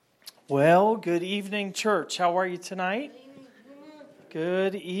Well, good evening, church. How are you tonight?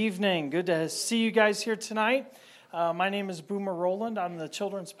 Good evening. Good to see you guys here tonight. My name is Boomer Rowland. I'm the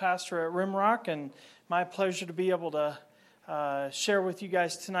children's pastor at Rimrock, and my pleasure to be able to share with you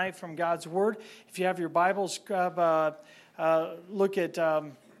guys tonight from God's Word. If you have your Bibles, grab look at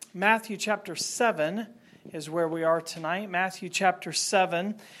Matthew chapter 7 is where we are tonight. Matthew chapter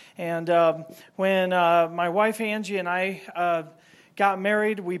 7. And when my wife Angie and I got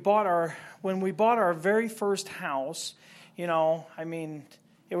married, when we bought our very first house, it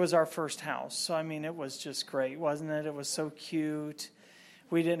was our first house. So, it was just great, wasn't it? It was so cute.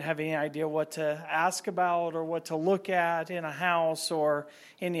 We didn't have any idea what to ask about or what to look at in a house or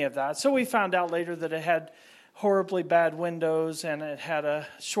any of that. So we found out later that it had horribly bad windows and it had a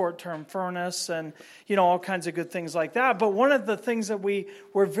short-term furnace and, all kinds of good things like that. But one of the things that we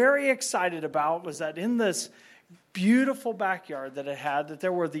were very excited about was that in this beautiful backyard that it had, that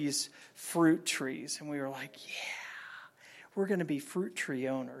there were these fruit trees. And we were like, we're going to be fruit tree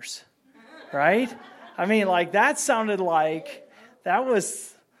owners, right? That sounded like that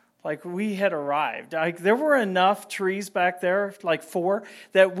was like we had arrived. There were enough trees back there, like 4,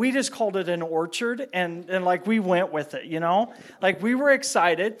 that we just called it an orchard, and we went with it, we were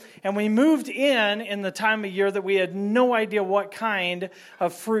excited, and we moved in the time of year that we had no idea what kind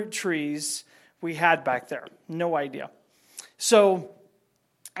of fruit trees we had back there. No idea. So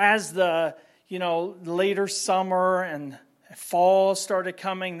as the, later summer and fall started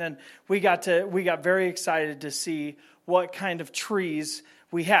coming, then we got very excited to see what kind of trees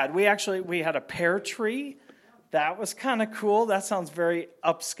we had. We had a pear tree. That was kind of cool. That sounds very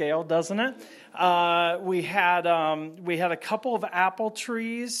upscale, doesn't it? We had a couple of apple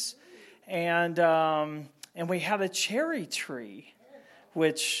trees, and we had a cherry tree,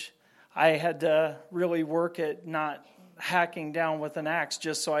 which I had to really work at not hacking down with an axe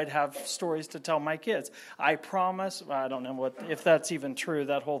just so I'd have stories to tell my kids. I promise. I don't know if that's even true.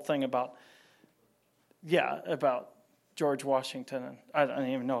 That whole thing about George Washington, and I don't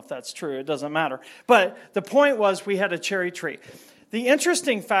even know if that's true. It doesn't matter. But the point was we had a cherry tree. The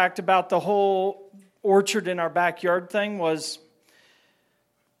interesting fact about the whole orchard in our backyard thing was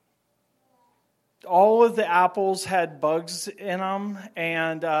all of the apples had bugs in them,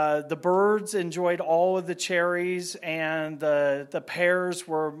 and the birds enjoyed all of the cherries, and the pears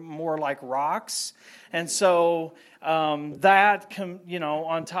were more like rocks. And so that,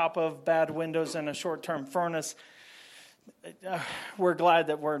 on top of bad windows and a short-term furnace, we're glad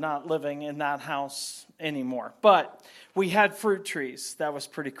that we're not living in that house anymore. But we had fruit trees. That was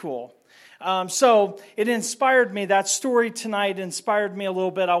pretty cool. So it inspired me. That story tonight inspired me a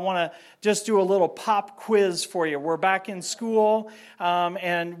little bit. I want to just do a little pop quiz for you. We're back in school,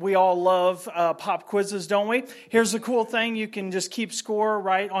 and we all love pop quizzes, don't we? Here's the cool thing. You can just keep score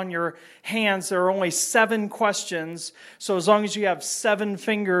right on your hands. There are only 7 questions. So as long as you have 7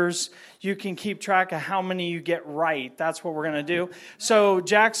 fingers, you can keep track of how many you get right. That's what we're going to do. So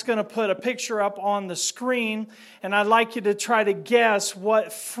Jack's going to put a picture up on the screen, and I'd like you to try to guess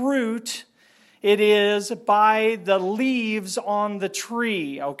what fruit it is by the leaves on the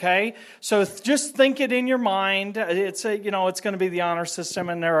tree, okay? So just think it in your mind. It's going to be the honor system,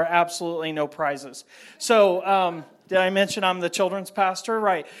 and there are absolutely no prizes. So, did I mention I'm the children's pastor?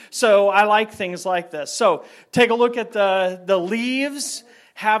 Right. So I like things like this. So take a look at the leaves.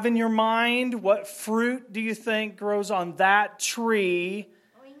 Have in your mind, what fruit do you think grows on that tree?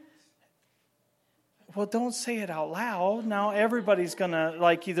 Well, don't say it out loud. Now everybody's going to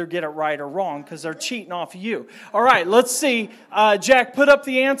either get it right or wrong because they're cheating off of you. All right, let's see. Jack, put up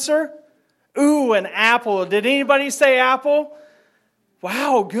the answer. Ooh, an apple. Did anybody say apple?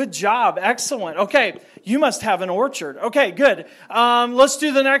 Wow, good job. Excellent. Okay, you must have an orchard. Okay, good. Let's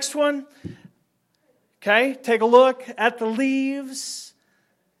do the next one. Okay, take a look at the leaves.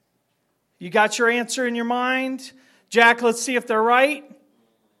 You got your answer in your mind? Jack, let's see if they're right.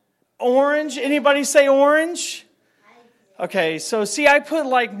 Orange. Anybody say orange? Okay, so see, I put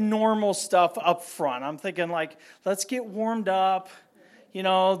normal stuff up front. I'm thinking let's get warmed up.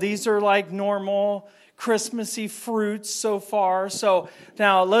 These are normal Christmassy fruits so far. So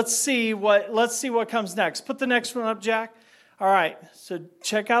now let's see what comes next. Put the next one up, Jack. All right, so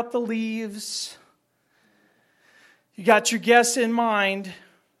check out the leaves. You got your guess in mind.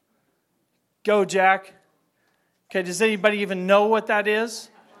 Go, Jack. Okay, does anybody even know what that is?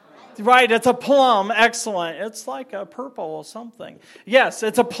 Right, it's a plum. Excellent. It's like a purple or something. Yes,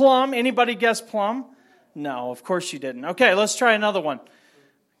 it's a plum. Anybody guess plum? No, of course you didn't. Okay, let's try another one.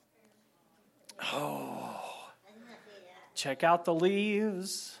 Oh, check out the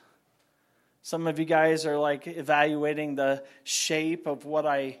leaves. Some of you guys are evaluating the shape of what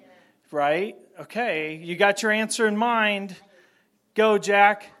I right? Okay, you got your answer in mind. Go,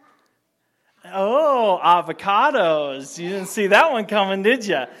 Jack. Oh, avocados. You didn't see that one coming, did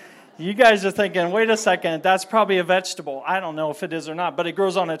you? You guys are thinking, wait a second, that's probably a vegetable. I don't know if it is or not, but it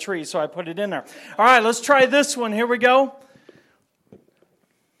grows on a tree, so I put it in there. All right, let's try this one. Here we go.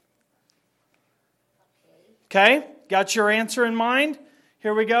 Okay, got your answer in mind?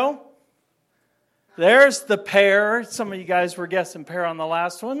 Here we go. There's the pear. Some of you guys were guessing pear on the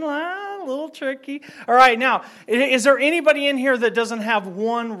last one. A little tricky. All right, now, is there anybody in here that doesn't have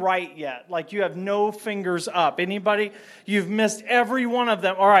one right yet? Like you have no fingers up? Anybody? You've missed every one of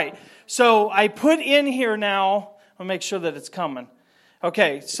them. All right, so I put in here now, I'll make sure that it's coming.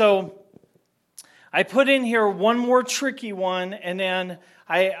 Okay, so I put in here one more tricky one, and then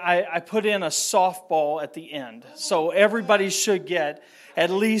I put in a softball at the end. So everybody should get at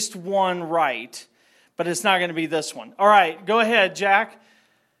least one right. But it's not going to be this one. All right, go ahead, Jack.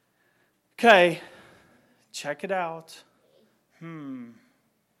 Okay, check it out.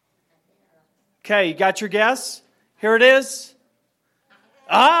 Okay, you got your guess? Here it is.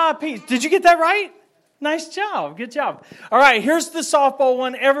 Pete, did you get that right? Nice job, good job. All right, here's the softball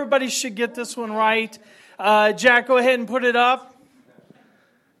one. Everybody should get this one right. Jack, go ahead and put it up.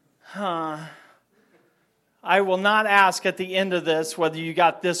 I will not ask at the end of this whether you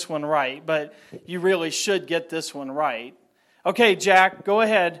got this one right, but you really should get this one right. Okay, Jack, go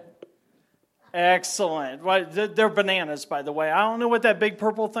ahead. Excellent. Well, they're bananas, by the way. I don't know what that big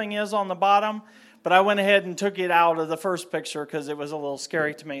purple thing is on the bottom, but I went ahead and took it out of the first picture because it was a little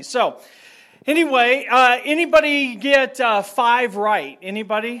scary to me. So, anyway, anybody get 5 right?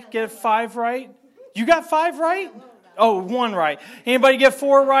 Anybody get 5 right? You got 5 right? Oh, 1 right. Anybody get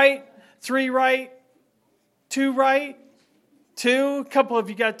 4 right? 3 right? 2 right? 2? A couple of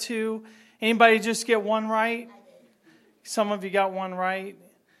you got 2. Anybody just get 1 right? Some of you got 1 right.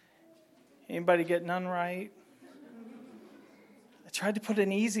 Anybody get none right? I tried to put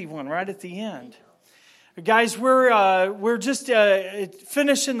an easy one right at the end. Guys, we're just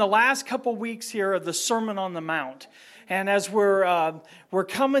finishing the last couple weeks here of the Sermon on the Mount. And as we're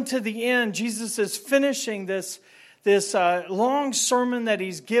coming to the end, Jesus is finishing this long sermon that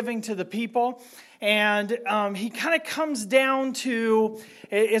he's giving to the people. And he kind of comes down to,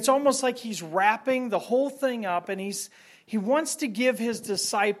 it's almost like he's wrapping the whole thing up, and he wants to give his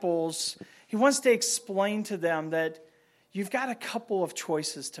disciples, he wants to explain to them that you've got a couple of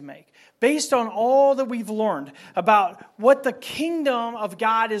choices to make. Based on all that we've learned about what the kingdom of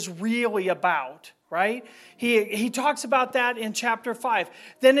God is really about, right? He talks about that in chapter 5.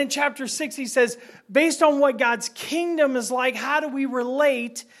 Then in chapter 6, he says, based on what God's kingdom is like, how do we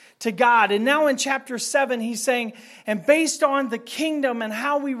relate to God? And now in chapter 7, he's saying, and based on the kingdom and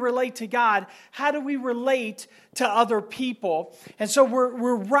how we relate to God, how do we relate to other people? And so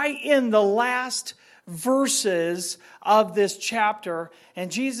we're right in the last verses of this chapter,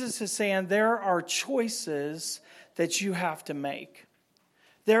 and Jesus is saying there are choices that you have to make.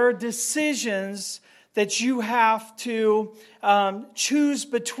 There are decisions that you have to choose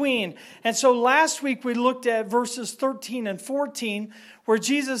between. And so last week we looked at verses 13 and 14, where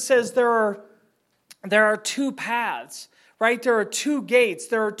Jesus says there are 2 paths, right? There are 2 gates,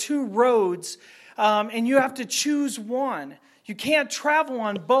 there are 2 roads, and you have to choose one. You can't travel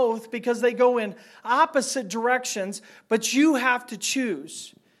on both because they go in opposite directions, but you have to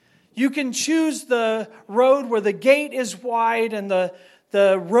choose. You can choose the road where the gate is wide and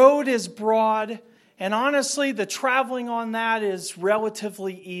the road is broad. And honestly, the traveling on that is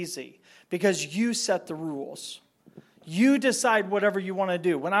relatively easy because you set the rules. You decide whatever you want to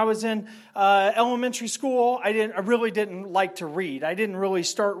do. When I was in elementary school, I really didn't like to read. I didn't really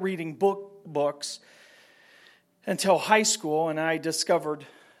start reading books until high school, and I discovered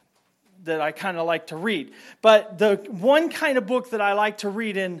that I kind of like to read. But the one kind of book that I liked to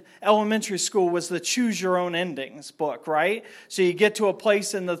read in elementary school was the Choose Your Own Endings book, right? So you get to a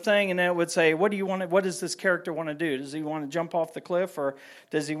place in the thing, and it would say, what does this character want to do? Does he want to jump off the cliff, or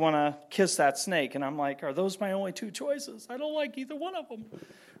does he want to kiss that snake? And I'm like, are those my only 2 choices? I don't like either one of them,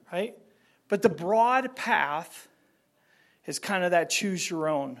 right? But the broad path is kind of that choose your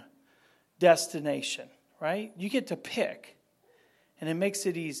own destination, right? You get to pick. And it makes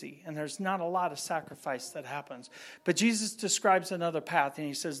it easy. And there's not a lot of sacrifice that happens. But Jesus describes another path. And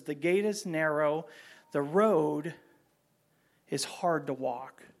he says, the gate is narrow. The road is hard to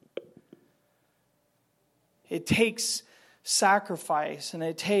walk. It takes sacrifice. And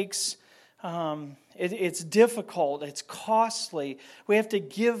it takes, it's difficult. It's costly. We have to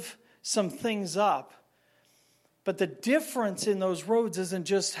give some things up. But the difference in those roads isn't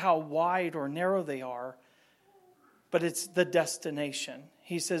just how wide or narrow they are, but it's the destination.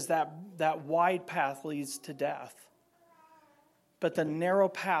 he says that wide path leads to death. But the narrow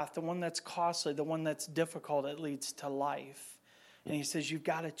path, the one that's costly, the one that's difficult, it leads to life. And he says you've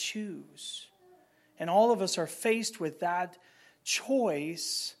got to choose. And all of us are faced with that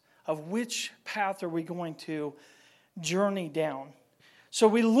choice of which path are we going to journey down. So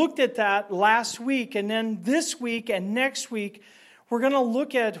we looked at that last week, and then this week and next week, we're going to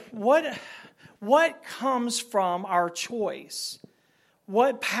look at what comes from our choice.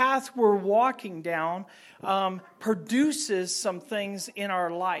 What path we're walking down produces some things in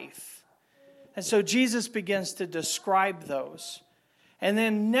our life. And so Jesus begins to describe those. And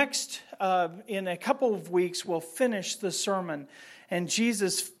then next, in a couple of weeks, we'll finish the sermon. And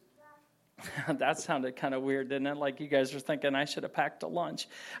Jesus, that sounded kind of weird, didn't it? Like you guys are thinking I should have packed a lunch.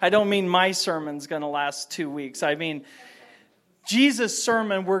 I don't mean my sermon's going to last 2 weeks. I mean, Jesus'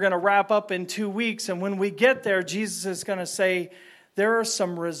 sermon we're going to wrap up in 2 weeks. And when we get there, Jesus is going to say, there are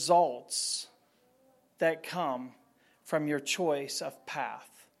some results that come from your choice of path.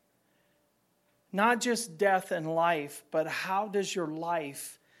 Not just death and life, but how does your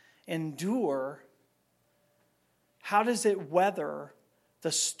life endure? How does it weather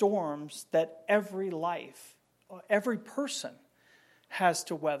the storms that every person has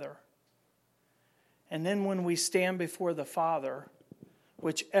to weather? And then when we stand before the Father,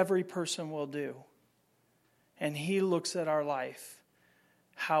 which every person will do, and He looks at our life,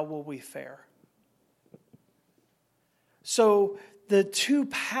 how will we fare? So the two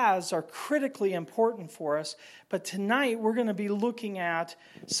paths are critically important for us, but tonight we're going to be looking at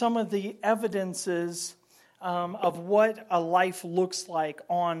some of the evidences of what a life looks like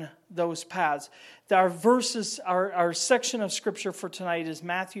on those paths. Our section of Scripture for tonight is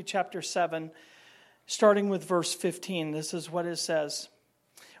Matthew chapter 7, starting with verse 15. This is what it says.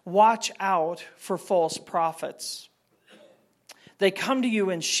 Watch out for false prophets. They come to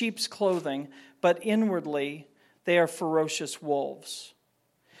you in sheep's clothing, but inwardly they are ferocious wolves.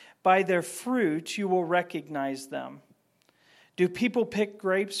 By their fruit you will recognize them. Do people pick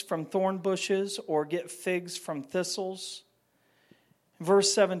grapes from thorn bushes or get figs from thistles?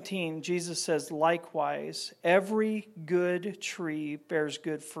 Verse 17, Jesus says, likewise, every good tree bears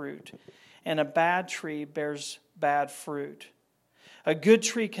good fruit, and a bad tree bears bad fruit. A good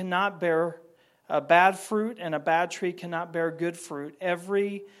tree cannot bear a bad fruit, and a bad tree cannot bear good fruit.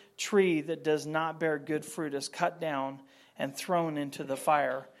 Every tree that does not bear good fruit is cut down and thrown into the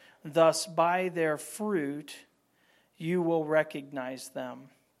fire. Thus, by their fruit, you will recognize them.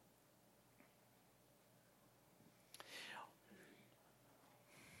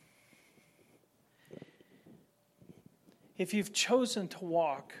 If you've chosen to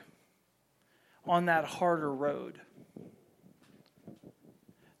walk on that harder road,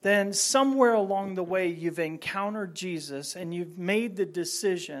 then somewhere along the way you've encountered Jesus and you've made the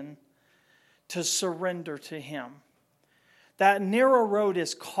decision to surrender to Him. That narrow road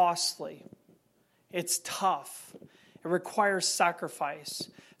is costly. It's tough. It requires sacrifice.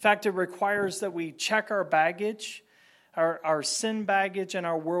 In fact, it requires that we check our baggage, our sin baggage and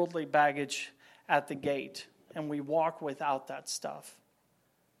our worldly baggage at the gate. And we walk without that stuff.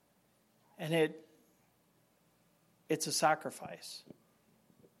 And it's a sacrifice.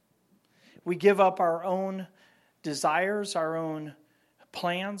 We give up our own desires, our own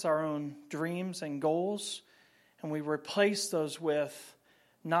plans, our own dreams and goals, and we replace those with,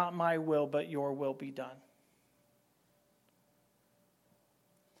 not my will, but your will be done.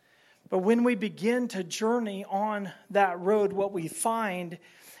 But when we begin to journey on that road, what we find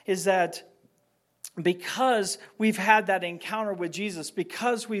is that because we've had that encounter with Jesus,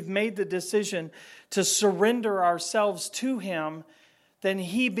 because we've made the decision to surrender ourselves to Him, then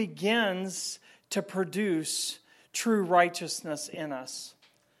He begins to produce true righteousness in us.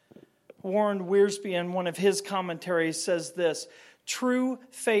 Warren Wiersbe, in one of his commentaries, says this: true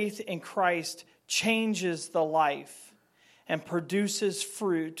faith in Christ changes the life and produces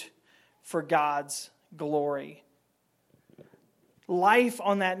fruit for God's glory. Life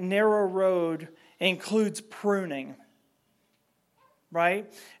on that narrow road includes pruning,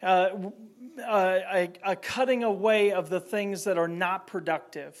 right? A cutting away of the things that are not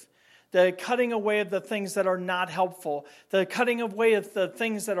productive, the cutting away of the things that are not helpful, the cutting away of the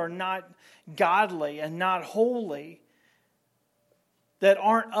things that are not godly and not holy, that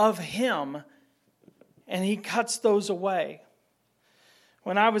aren't of Him, and He cuts those away.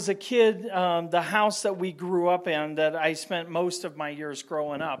 When I was a kid, the house that we grew up in, that I spent most of my years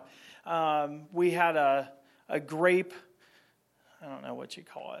growing up, we had a grape I don't know what you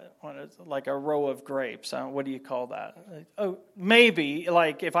call it. When it's like a row of grapes. What do you call that? Oh, maybe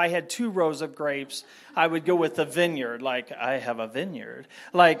like if I had 2 rows of grapes, I would go with the vineyard. Like I have a vineyard,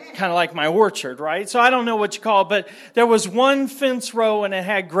 like kind of like my orchard, right? So I don't know what you call it, but there was one fence row and it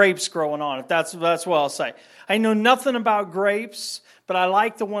had grapes growing on it. That's what I'll say. I know nothing about grapes, but I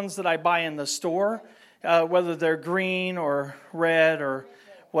like the ones that I buy in the store, whether they're green or red or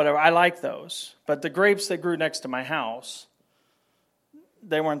whatever. I like those. But the grapes that grew next to my house,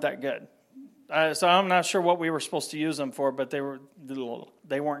 they weren't that good. So I'm not sure what we were supposed to use them for, but they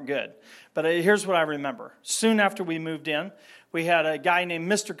weren't good. But here's what I remember. Soon after we moved in, we had a guy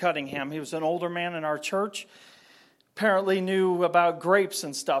named Mr. Cunningham. He was an older man in our church. Apparently knew about grapes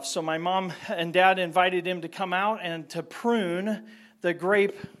and stuff. So my mom and dad invited him to come out and to prune the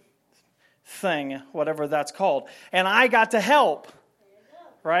grape thing, whatever that's called. And I got to help,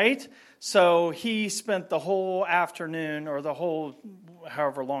 right? So he spent the whole afternoon or the whole,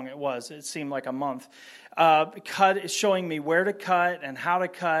 however long it was, it seemed like a month, showing me where to cut and how to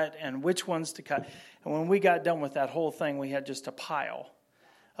cut and which ones to cut. And when we got done with that whole thing, we had just a pile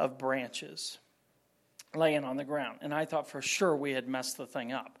of branches laying on the ground. And I thought for sure we had messed the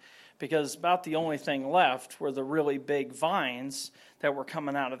thing up because about the only thing left were the really big vines that were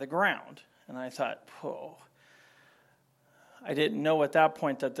coming out of the ground. And I thought, whoa. I didn't know at that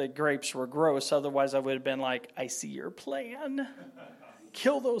point that the grapes were gross. Otherwise, I would have been like, I see your plan.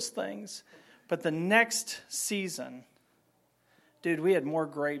 Kill those things. But the next season, dude, we had more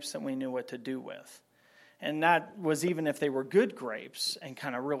grapes than we knew what to do with. And that was even if they were good grapes and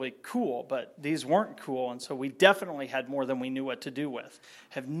kind of really cool. But these weren't cool, and so we definitely had more than we knew what to do with.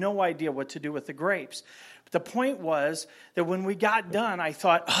 Have no idea what to do with the grapes. But the point was that when we got done, I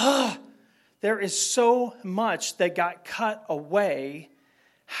thought, there is so much that got cut away.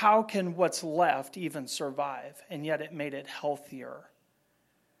 How can what's left even survive? And yet it made it healthier.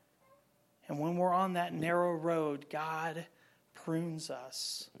 And when we're on that narrow road, God prunes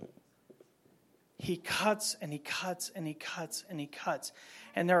us. He cuts and he cuts and he cuts and he cuts.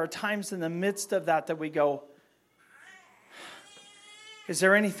 And there are times in the midst of that we go, is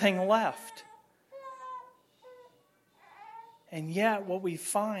there anything left? And yet what we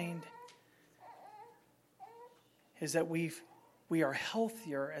find is that we are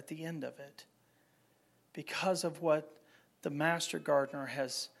healthier at the end of it because of what the master gardener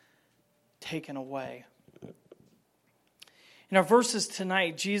has taken away. In our verses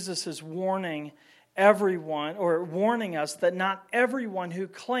tonight, Jesus is warning us that not everyone who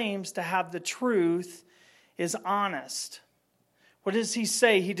claims to have the truth is honest. What does he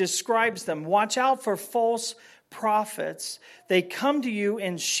say? He describes them. Watch out for false prophets. They come to you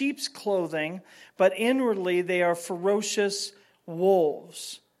in sheep's clothing, but inwardly they are ferocious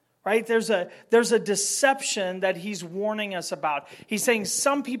wolves. Right? There's a deception that he's warning us about. He's saying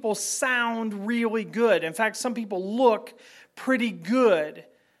some people sound really good. In fact, some people look pretty good.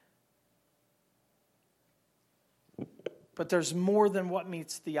 But there's more than what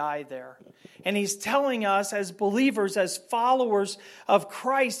meets the eye there. And he's telling us as believers, as followers of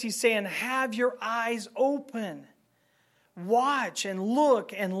Christ, he's saying, have your eyes open. Watch and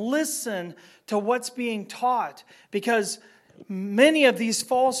look and listen to what's being taught. Because many of these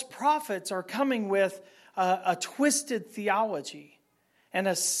false prophets are coming with a twisted theology and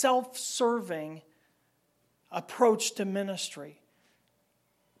a self-serving approach to ministry.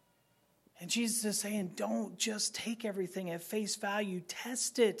 And Jesus is saying, don't just take everything at face value.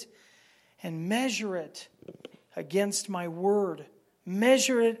 Test it and measure it against my word.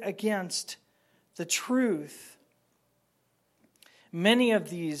 Measure it against the truth. Many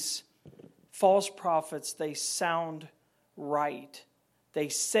of these false prophets, they sound right. They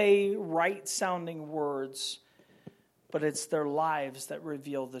say right-sounding words, but it's their lives that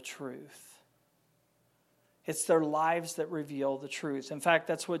reveal the truth. It's their lives that reveal the truth. In fact,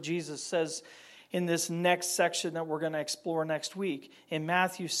 that's what Jesus says in this next section that we're going to explore next week. In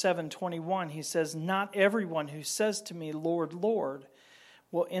Matthew 7:21, he says, not everyone who says to me, Lord, Lord,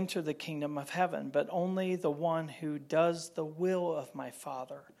 will enter the kingdom of heaven, but only the one who does the will of my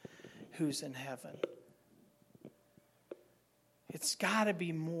Father who's in heaven. It's got to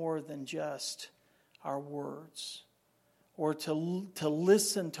be more than just our words or to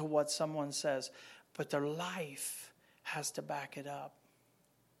listen to what someone says. But their life has to back it up.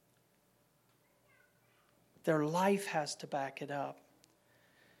 Their life has to back it up.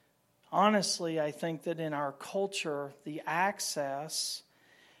 Honestly, I think that in our culture, the access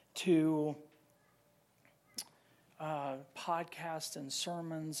to podcasts and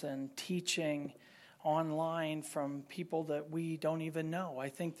sermons and teaching online from people that we don't even know, I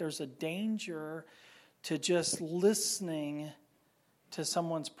think there's a danger to just listening to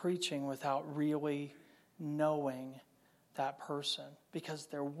someone's preaching without really knowing that person, because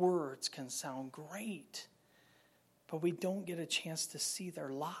their words can sound great, but we don't get a chance to see their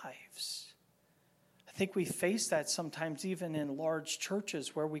lives. I think we face that sometimes even in large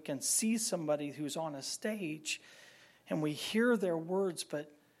churches where we can see somebody who's on a stage and we hear their words,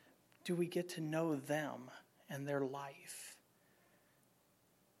 but do we get to know them and their life?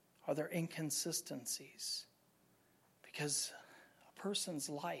 Are there inconsistencies? Because a person's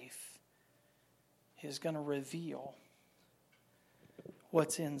life is going to reveal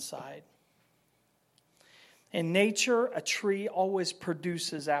what's inside. In nature, a tree always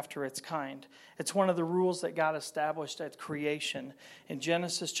produces after its kind. It's one of the rules that God established at creation. In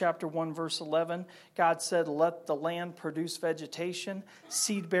Genesis chapter 1, verse 11, God said, "Let the land produce vegetation,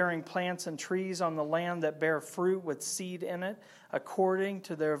 seed-bearing plants and trees on the land that bear fruit with seed in it, according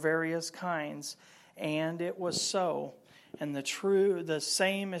to their various kinds." And it was so. And the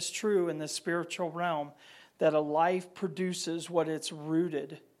same is true in the spiritual realm, that a life produces what it's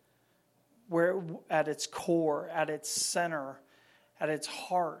rooted, where at its core, at its center, at its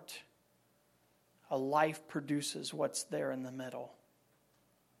heart. A life produces what's there in the middle.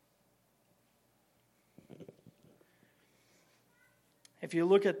 If you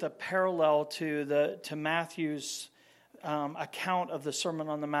look at the parallel to Matthew's account of the Sermon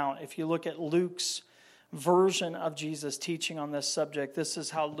on the Mount, if you look at Luke's version of Jesus' teaching on this subject, this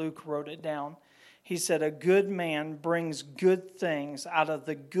is how Luke wrote it down. He said, "A good man brings good things out of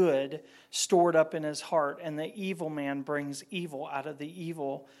the good stored up in his heart, and the evil man brings evil out of the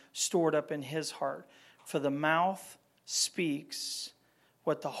evil stored up in his heart. For the mouth speaks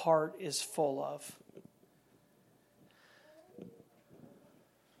what the heart is full of."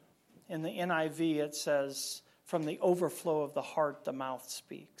 In the NIV, it says, "From the overflow of the heart, the mouth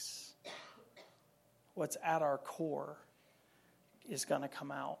speaks." What's at our core is going to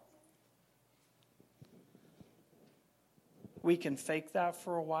come out. We can fake that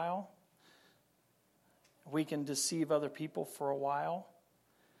for a while. We can deceive other people for a while.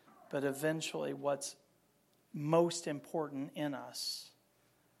 But eventually, what's most important in us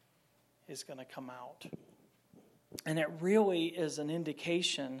is going to come out. And it really is an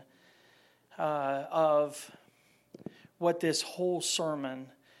indication of what this whole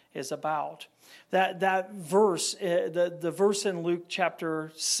sermon is about. That verse, the verse in Luke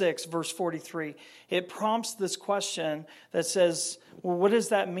chapter 6, verse 43, it prompts this question that says, well, what does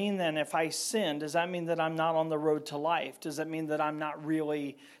that mean then if I sin? Does that mean that I'm not on the road to life? Does that mean that I'm not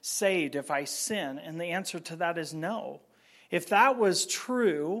really saved if I sin? And the answer to that is no. If that was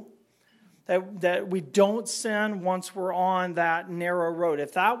true, that we don't sin once we're on that narrow road,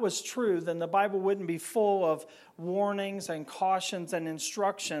 if that was true, then the Bible wouldn't be full of warnings and cautions and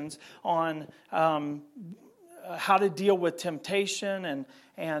instructions on how to deal with temptation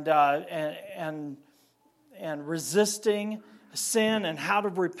and resisting sin, and how to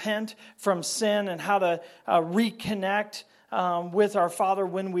repent from sin, and how to reconnect with our Father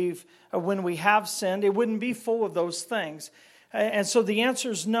when we have sinned. It wouldn't be full of those things. And so the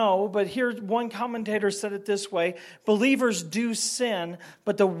answer is no, but here one commentator said it this way: believers do sin,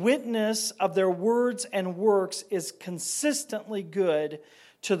 but the witness of their words and works is consistently good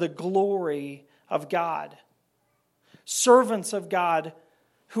to the glory of God. Servants of God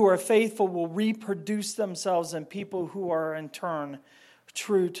who are faithful will reproduce themselves in people who are in turn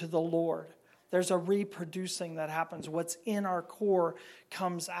true to the Lord. There's a reproducing that happens. What's in our core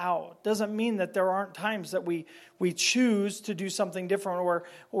comes out. Doesn't mean that there aren't times that we choose to do something different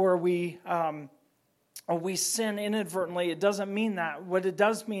or we sin inadvertently. It doesn't mean that. What it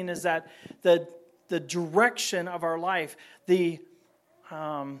does mean is that the direction of our life, the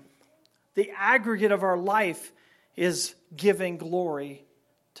aggregate of our life is giving glory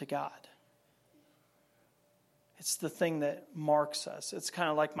to God. It's the thing that marks us. It's kind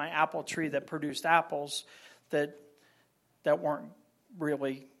of like my apple tree that produced apples that weren't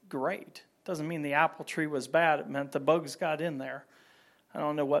really great. Doesn't mean the apple tree was bad. It meant the bugs got in there. I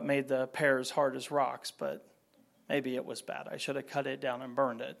don't know what made the pears hard as rocks, but maybe it was bad. I should have cut it down and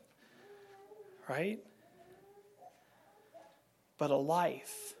burned it. Right? But a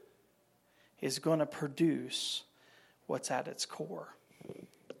life is going to produce what's at its core.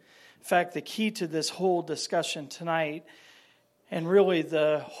 In fact, the key to this whole discussion tonight, and really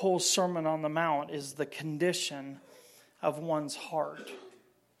the whole Sermon on the Mount, is the condition of one's heart.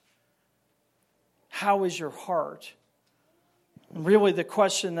 How is your heart? And really the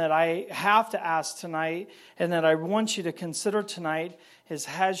question that I have to ask tonight, and that I want you to consider tonight, is: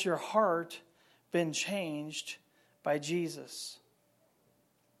 has your heart been changed by Jesus?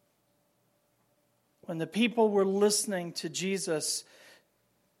 When the people were listening to Jesus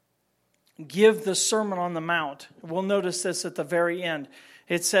give the Sermon on the Mount. We'll notice this at the very end.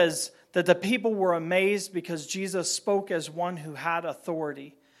 It says that the people were amazed because Jesus spoke as one who had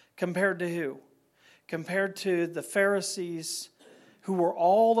authority. Compared to who? Compared to the Pharisees, who were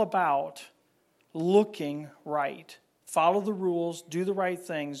all about looking right. Follow the rules, do the right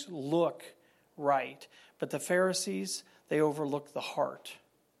things, look right. But the Pharisees, they overlooked the heart,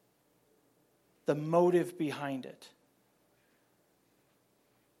 the motive behind it.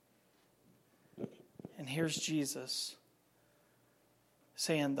 And here's Jesus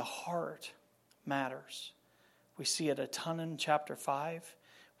saying the heart matters. We see it a ton in chapter 5.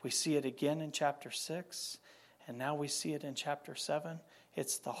 We see it again in chapter 6. And now we see it in chapter 7.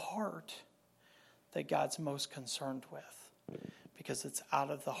 It's the heart that God's most concerned with, because it's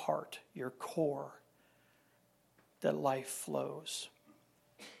out of the heart, your core, that life flows.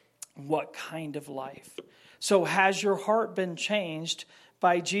 What kind of life? So has your heart been changed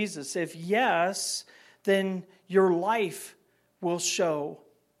by Jesus? If yes, then your life will show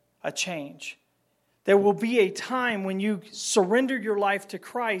a change. There will be a time when you surrender your life to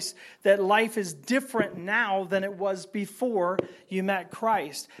Christ that life is different now than it was before you met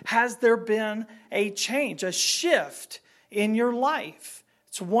Christ. Has there been a change, a shift in your life?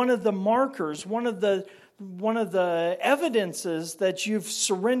 It's one of the markers, one of the evidences that you've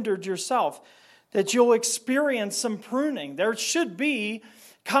surrendered yourself, that you'll experience some pruning. There should be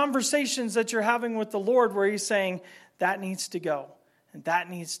conversations that you're having with the Lord where He's saying, that needs to go, and that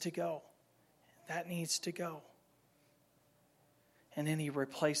needs to go. That needs to go. And then He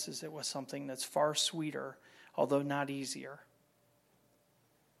replaces it with something that's far sweeter, although not easier.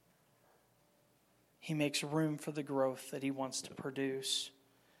 He makes room for the growth that He wants to produce.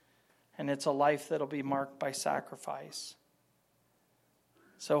 And it's a life that'll be marked by sacrifice.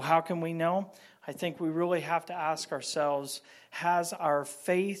 So how can we know? I think we really have to ask ourselves, has our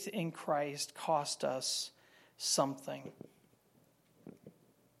faith in Christ cost us something?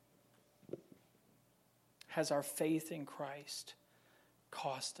 Has our faith in Christ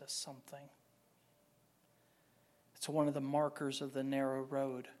cost us something? It's one of the markers of the narrow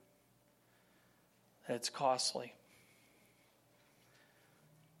road. That's costly.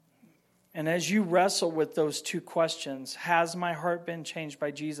 And as you wrestle with those two questions, has my heart been changed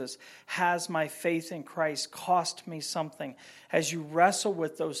by Jesus? Has my faith in Christ cost me something? As you wrestle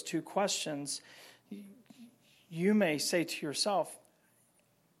with those two questions, you may say to yourself,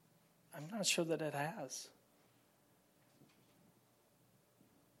 I'm not sure that it has.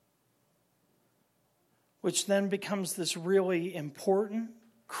 Which then becomes this really important,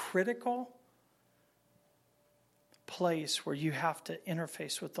 critical place where you have to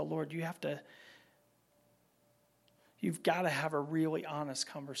interface with the Lord. You've got to have a really honest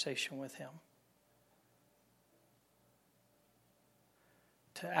conversation with Him.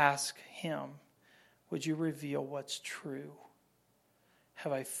 To ask Him, would you reveal what's true?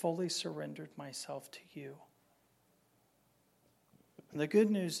 Have I fully surrendered myself to you? And the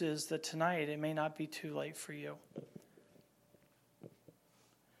good news is that tonight it may not be too late for you.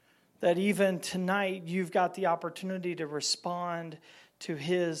 That even tonight you've got the opportunity to respond to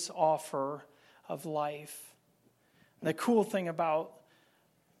His offer of life. And the cool thing about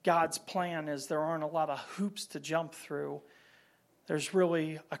God's plan is there aren't a lot of hoops to jump through. There's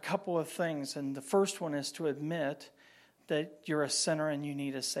really a couple of things. And the first one is to admit that you're a sinner and you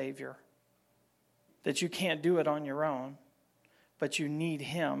need a Savior. That you can't do it on your own, but you need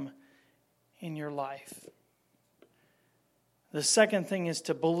Him in your life. The second thing is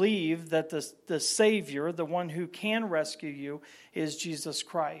to believe that the Savior, the one who can rescue you, is Jesus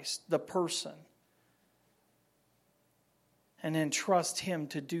Christ, the person. And then trust Him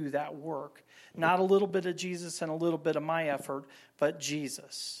to do that work. Not a little bit of Jesus and a little bit of my effort, but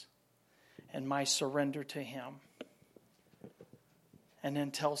Jesus and my surrender to Him. And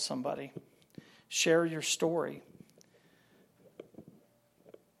then tell somebody. Share your story.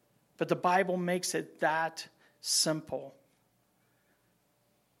 But the Bible makes it that simple.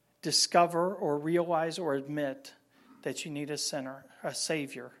 Discover or realize or admit that you need a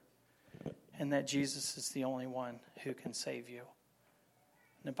Savior, and that Jesus is the only one who can save you.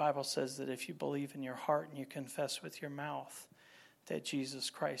 And the Bible says that if you believe in your heart and you confess with your mouth that Jesus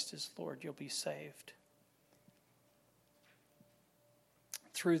Christ is Lord, you'll be saved.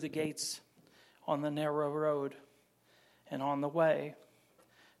 Through the gates on the narrow road and on the way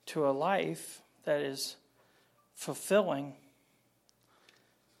to a life that is fulfilling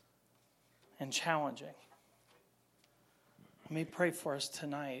and challenging. Let me pray for us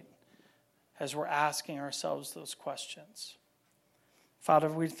tonight as we're asking ourselves those questions. Father,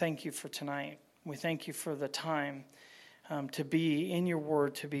 we thank you for tonight. We thank you for the time to be in your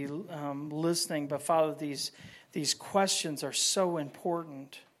word, to be listening. But Father, these questions are so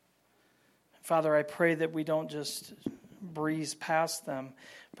important. Father, I pray that we don't just breeze past them,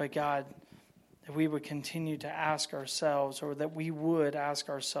 but God, that we would continue to ask ourselves, or that we would ask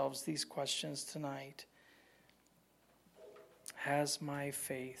ourselves these questions tonight. Has my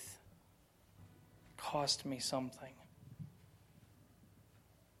faith cost me something?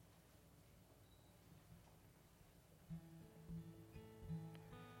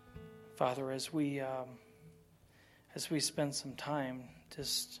 Father, as we spend some time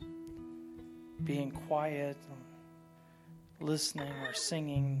just being quiet, listening or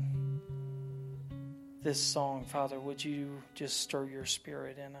singing this song, Father, would you just stir your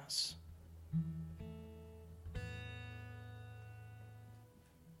spirit in us?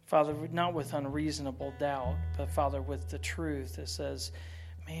 Father, not with unreasonable doubt, but Father, with the truth that says,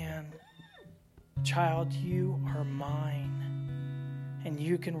 man, child, you are mine. And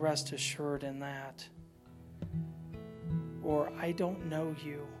you can rest assured in that. Or, I don't know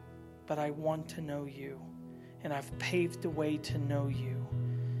you, but I want to know you. And I've paved the way to know you.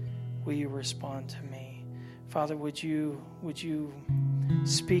 Will you respond to me? Father, would you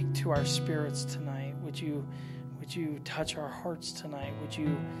speak to our spirits tonight? Would you touch our hearts tonight? Would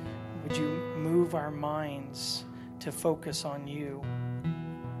you move our minds to focus on you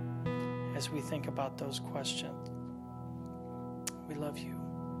as we think about those questions? We love you.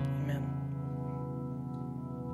 Amen.